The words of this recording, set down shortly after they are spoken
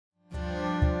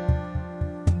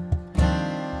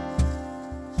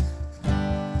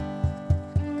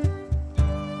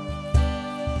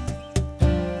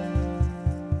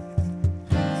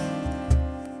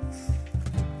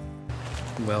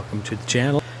welcome to the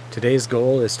channel. Today's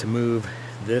goal is to move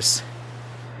this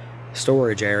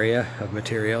storage area of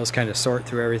materials, kind of sort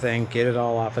through everything, get it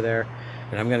all off of there,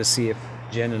 and I'm going to see if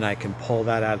Jen and I can pull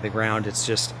that out of the ground. It's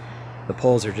just the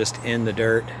poles are just in the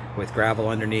dirt with gravel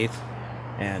underneath,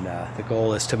 and the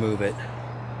goal is to move it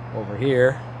over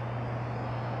here.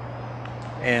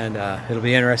 And it'll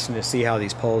be interesting to see how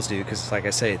these poles do, because like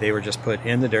I say, they were just put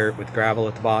in the dirt with gravel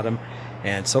at the bottom,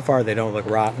 and so far they don't look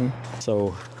rotten,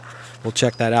 so we'll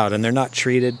check that out. And they're not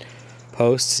treated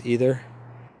posts either,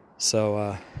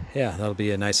 so yeah, that'll be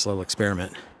a nice little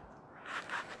experiment.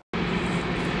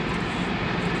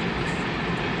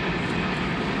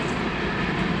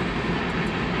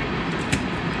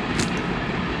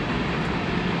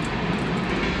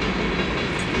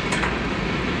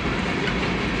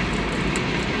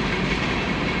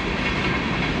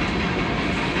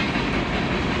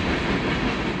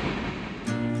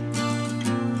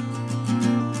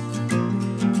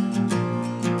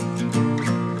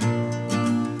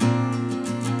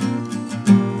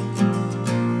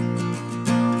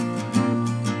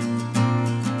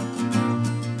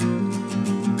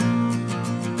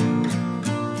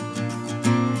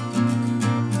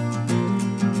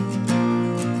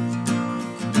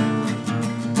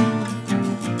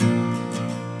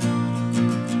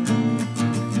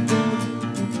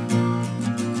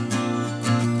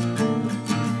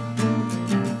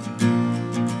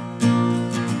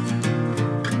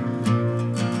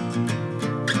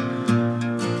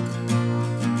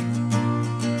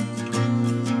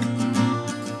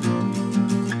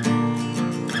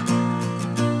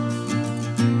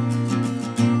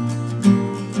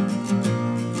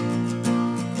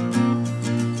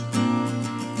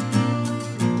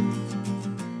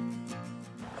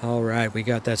 Alright, we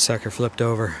got that sucker flipped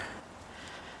over.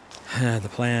 The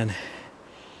plan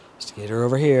is to get her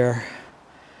over here.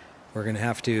 We're going to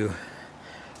have to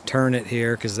turn it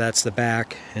here because that's the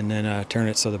back, and then turn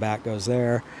it so the back goes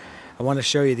there. I want to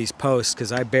show you these posts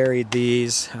because I buried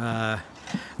these. I'm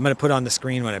going to put on the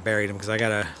screen when I buried them because I got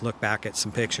to look back at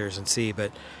some pictures and see,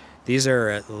 but these are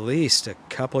at least a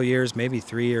couple years, maybe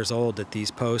 3 years old, that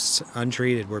these posts,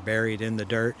 untreated, were buried in the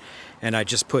dirt, and I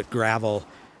just put gravel,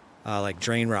 like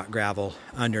drain rock gravel,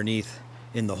 underneath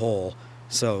in the hole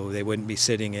so they wouldn't be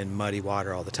sitting in muddy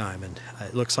water all the time. And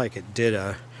it looks like it did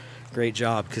a great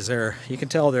job because you can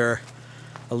tell they're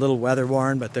a little weather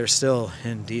worn, but they're still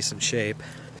in decent shape.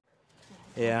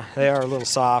 Yeah, they are a little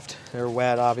soft. They're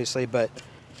wet obviously, but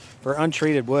for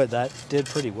untreated wood that did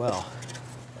pretty well.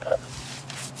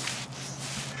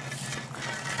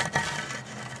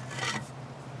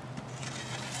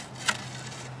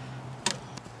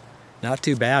 Not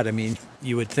too bad. I mean,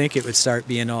 you would think it would start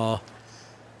being all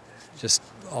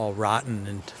rotten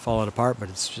and falling apart, but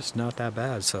it's just not that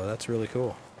bad, so that's really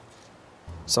cool.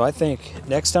 So I think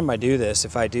next time I do this,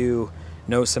 if I do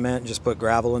no cement and just put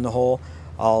gravel in the hole,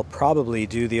 I'll probably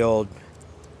do the old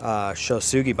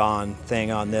Shosugiban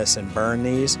thing on this and burn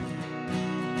these.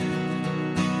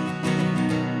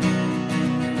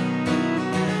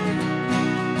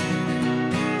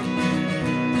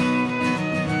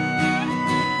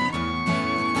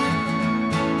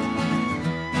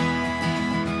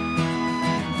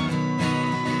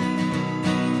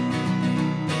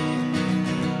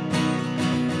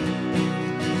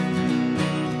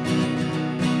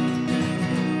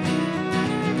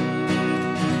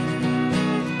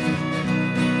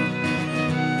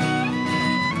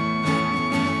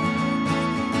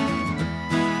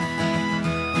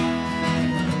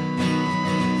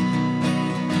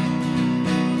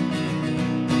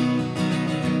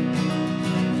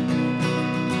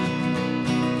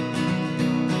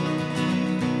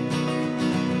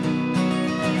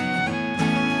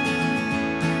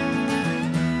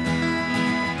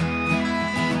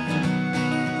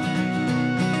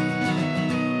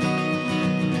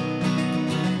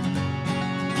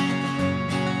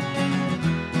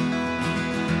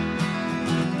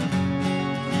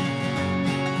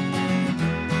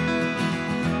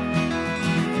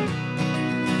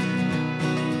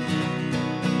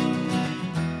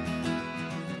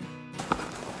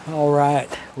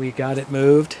 Alright, we got it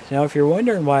moved. Now if you're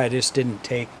wondering why I just didn't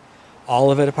take all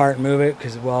of it apart and move it,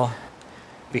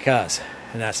 because,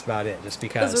 and that's about it, just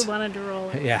because. Because we wanted to roll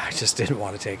it. Yeah, I just didn't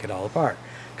want to take it all apart.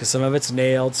 Because some of it's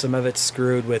nailed, some of it's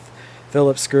screwed with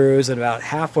Phillips screws, and about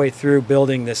halfway through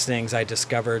building this thing, I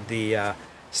discovered the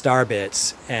star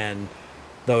bits, and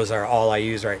those are all I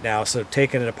use right now. So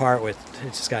taking it apart with,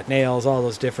 it's just got nails, all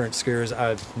those different screws,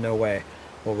 no way.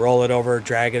 We'll roll it over,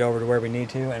 drag it over to where we need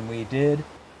to, and we did.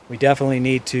 We definitely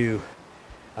need to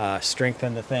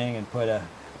strengthen the thing and put a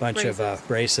bunch of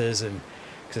braces, and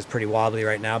because it's pretty wobbly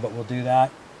right now, but we'll do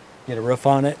that. get a roof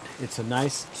on it. It's a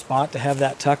nice spot to have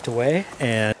that tucked away,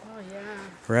 and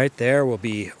right there will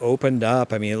be opened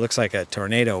up. I mean, it looks like a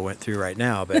tornado went through right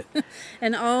now, but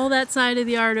and all that side of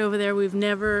the yard over there we've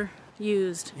never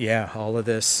used. Yeah, all of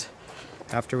this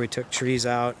after we took trees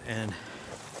out and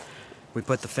we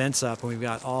put the fence up, and we've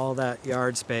got all that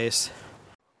yard space.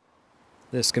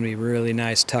 This is going to be really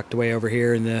nice tucked away over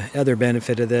here, and the other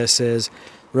benefit of this is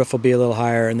the roof will be a little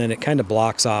higher, and then it kind of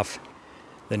blocks off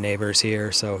the neighbors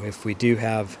here. So if we do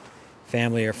have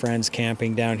family or friends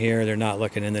camping down here, they're not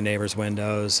looking in the neighbors'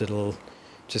 windows. It'll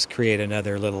just create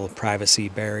another little privacy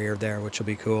barrier there, which will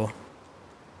be cool.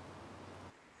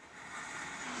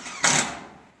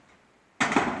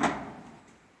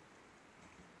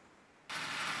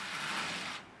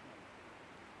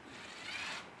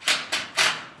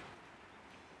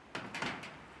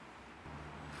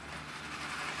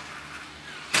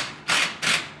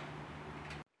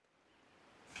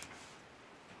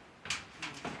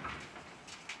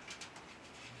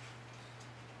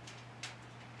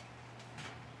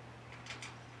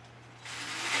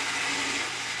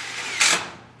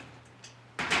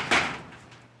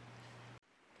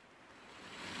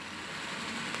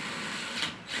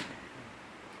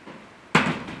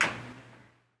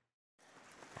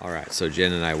 Alright, so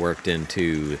Jen and I worked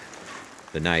into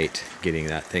the night getting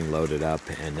that thing loaded up,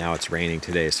 and now it's raining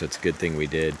today, so it's a good thing we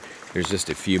did. There's just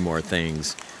a few more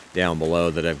things down below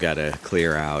that I've got to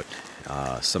clear out.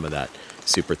 Some of that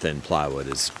super thin plywood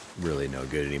is really no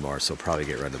good anymore, so I'll probably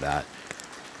get rid of that,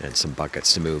 and some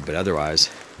buckets to move, but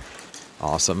otherwise,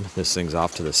 awesome. This thing's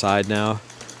off to the side now.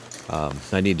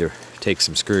 I need to take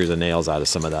some screws and nails out of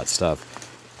some of that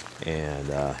stuff,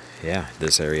 and yeah,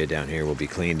 this area down here will be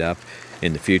cleaned up.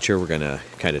 In the future, we're going to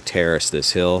kind of terrace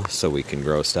this hill so we can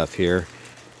grow stuff here.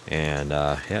 And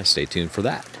yeah, stay tuned for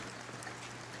that.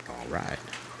 All right.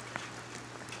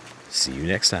 See you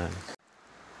next time.